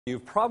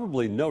You've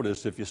probably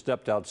noticed if you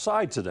stepped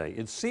outside today,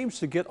 it seems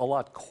to get a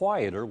lot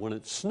quieter when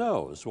it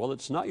snows. Well,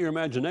 it's not your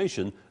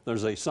imagination.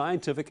 There's a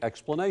scientific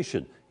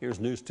explanation. Here's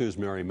News 2's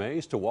Mary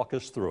Mays to walk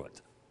us through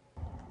it.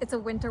 It's a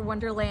winter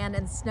wonderland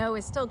and snow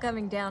is still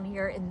coming down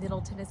here in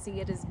Middle Tennessee.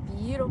 It is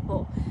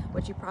beautiful.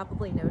 What you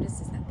probably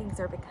notice is that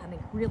things are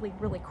becoming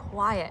really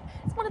quiet.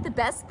 It's one of the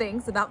best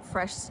things about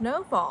fresh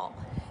snowfall.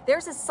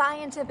 There's a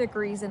scientific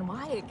reason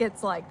why it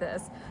gets like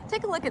this.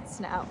 Take a look at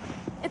snow.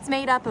 It's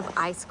made up of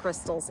ice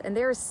crystals and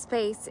there's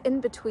space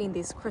in between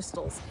these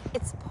crystals.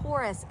 It's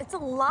porous. It's a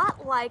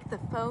lot like the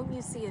foam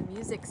you see in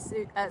music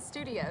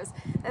studios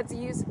that's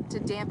used to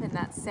dampen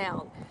that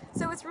sound.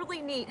 So it's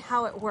really neat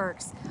how it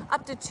works.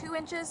 Up to 2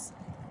 inches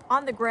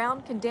on the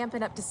ground can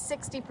dampen up to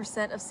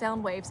 60% of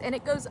sound waves, and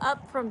it goes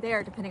up from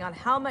there depending on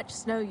how much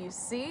snow you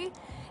see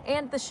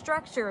and the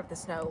structure of the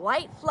snow.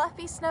 Light,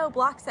 fluffy snow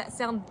blocks that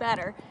sound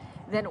better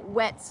than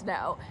wet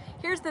snow.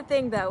 Here's the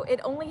thing though, it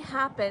only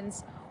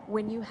happens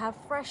when you have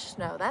fresh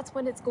snow. That's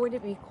when it's going to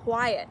be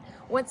quiet.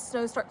 Once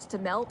snow starts to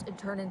melt and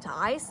turn into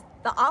ice,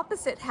 the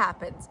opposite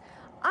happens.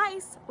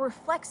 Ice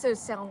reflects those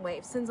sound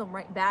waves, sends them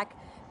right back,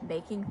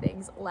 making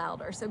things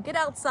louder. So get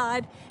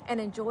outside and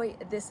enjoy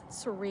this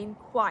serene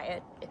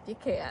quiet if you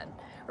can.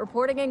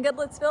 Reporting in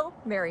Goodlettsville,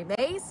 Mary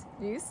Mays,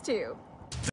 News 2.